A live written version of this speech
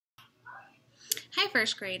Hi,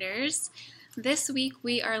 first graders. This week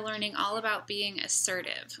we are learning all about being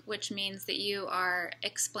assertive, which means that you are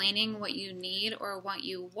explaining what you need or what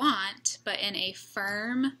you want, but in a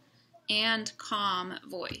firm and calm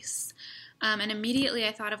voice. And immediately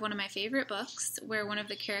I thought of one of my favorite books where one of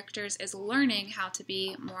the characters is learning how to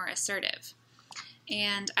be more assertive.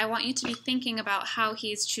 And I want you to be thinking about how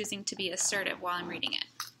he's choosing to be assertive while I'm reading it.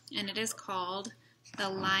 And it is called The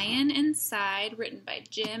Lion Inside, written by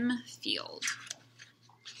Jim Field.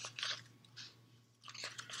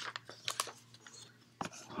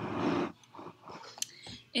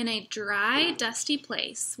 In a dry, dusty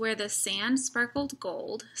place where the sand sparkled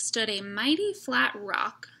gold stood a mighty flat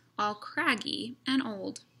rock, all craggy and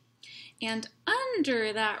old. And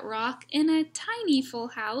under that rock, in a tiny full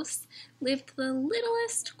house, lived the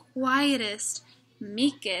littlest, quietest,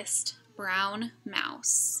 meekest brown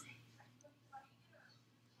mouse.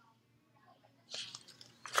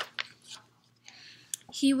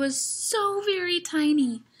 He was so very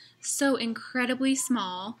tiny, so incredibly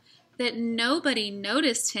small, that nobody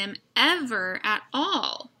noticed him ever at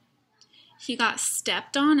all. He got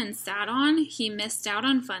stepped on and sat on, he missed out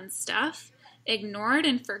on fun stuff, ignored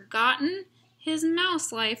and forgotten. His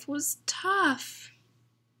mouse life was tough.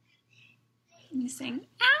 And he's saying,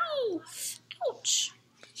 ow, ouch.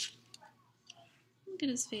 Look at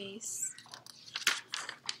his face.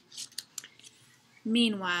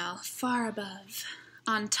 Meanwhile, far above,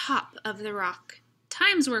 on top of the rock,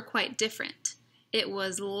 times were quite different. It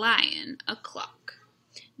was Lion o'clock.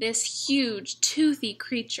 This huge, toothy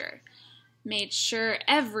creature made sure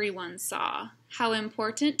everyone saw how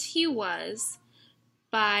important he was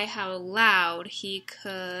by how loud he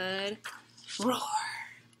could roar.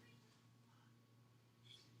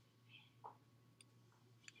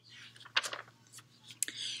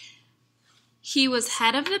 He was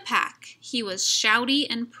head of the pack. He was shouty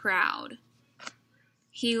and proud.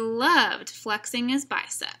 He loved flexing his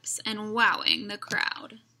biceps and wowing the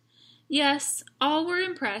crowd. Yes, all were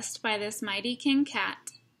impressed by this mighty King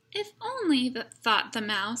Cat. If only, thought the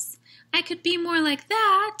mouse, I could be more like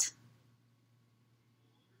that.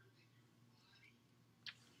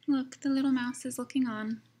 Look, the little mouse is looking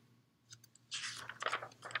on.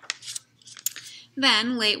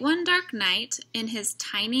 Then, late one dark night, in his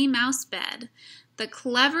tiny mouse bed, the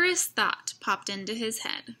cleverest thought popped into his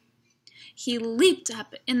head. He leaped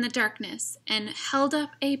up in the darkness and held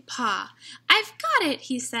up a paw. I've got it,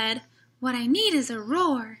 he said. What I need is a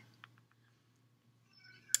roar.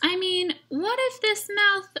 I mean, what if this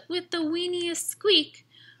mouth with the weeniest squeak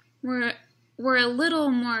were a little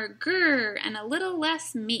more grrr and a little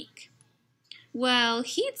less meek? Well,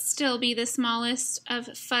 he'd still be the smallest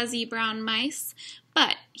of fuzzy brown mice,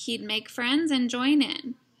 but he'd make friends and join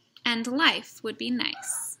in, and life would be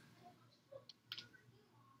nice.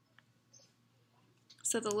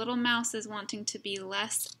 So the little mouse is wanting to be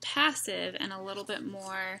less passive and a little bit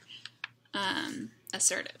more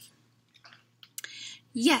assertive.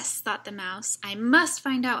 Yes, thought the mouse, I must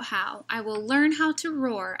find out how. I will learn how to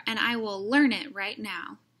roar, and I will learn it right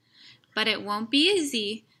now. But it won't be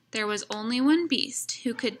easy. There was only one beast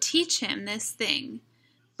who could teach him this thing,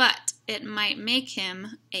 but it might make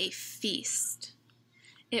him a feast.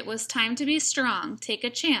 It was time to be strong, take a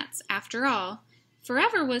chance, after all.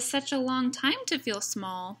 Forever was such a long time to feel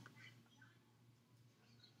small.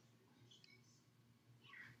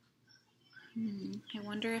 I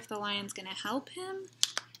wonder if the lion's going to help him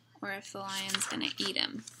or if the lion's going to eat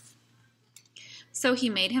him. So he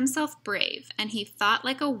made himself brave, and he thought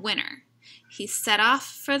like a winner. He set off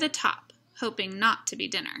for the top, hoping not to be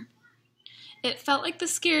dinner. It felt like the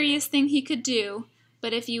scariest thing he could do,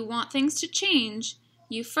 but if you want things to change,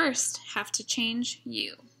 you first have to change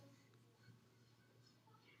you.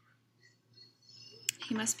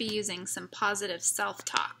 He must be using some positive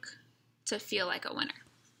self-talk to feel like a winner.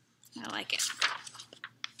 I like it.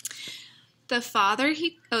 The farther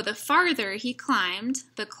he climbed,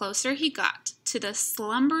 the closer he got to the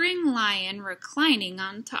slumbering lion reclining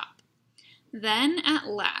on top. Then, at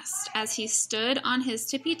last, as he stood on his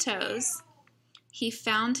tippy toes, he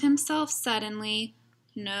found himself suddenly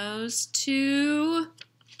nose to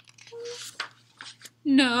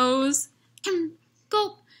nose.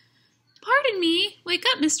 Gulp. Pardon me. Wake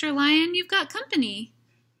up, Mr. Lion. You've got company.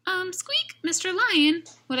 Squeak, Mr. Lion.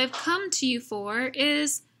 What I've come to you for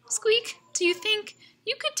is... Squeak, do you think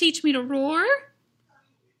you could teach me to roar?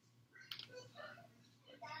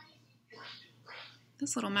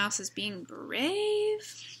 This little mouse is being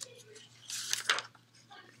brave.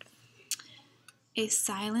 A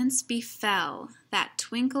silence befell that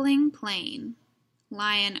twinkling plain.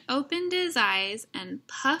 Lion opened his eyes and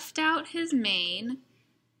puffed out his mane.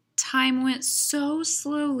 Time went so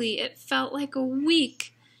slowly it felt like a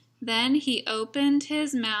week. Then he opened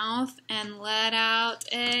his mouth and let out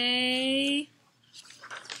a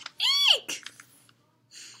eek!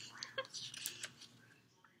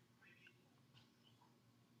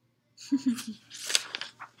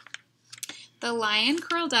 The lion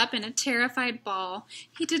curled up in a terrified ball.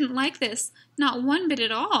 He didn't like this, not one bit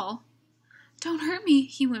at all. "Don't hurt me,"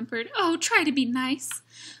 he whimpered. "Oh, try to be nice."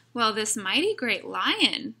 Well, this mighty great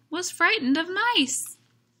lion was frightened of mice.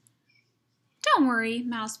 "Don't worry,"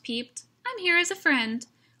 Mouse peeped. "I'm here as a friend.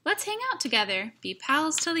 Let's hang out together, be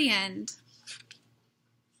pals till the end."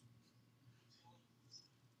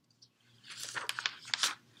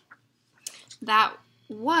 That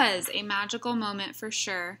was a magical moment for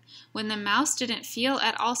sure, when the mouse didn't feel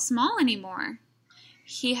at all small anymore.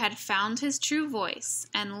 He had found his true voice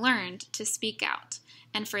and learned to speak out,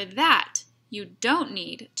 and for that you don't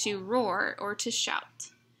need to roar or to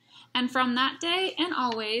shout. And from that day and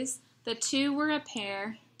always, the two were a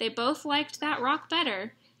pair. They both liked that rock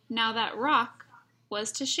better. Now that rock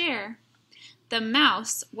was to share. The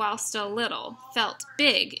mouse, while still little, felt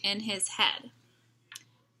big in his head.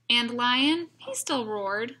 And Lion, he still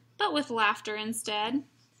roared, but with laughter instead.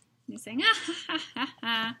 He sang, "Ah, ha, ha,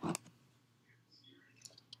 ha, ha."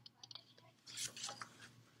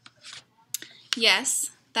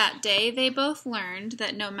 Yes, that day they both learned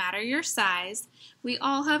that no matter your size, we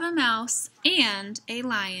all have a mouse and a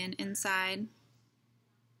lion inside.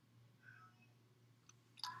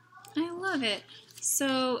 I love it.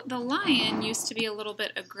 So the lion used to be a little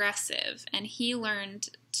bit aggressive, and he learned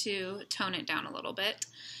to tone it down a little bit.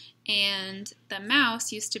 And the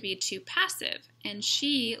mouse used to be too passive, and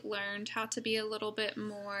she learned how to be a little bit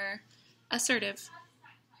more assertive.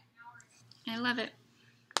 I love it.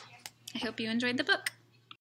 I hope you enjoyed the book.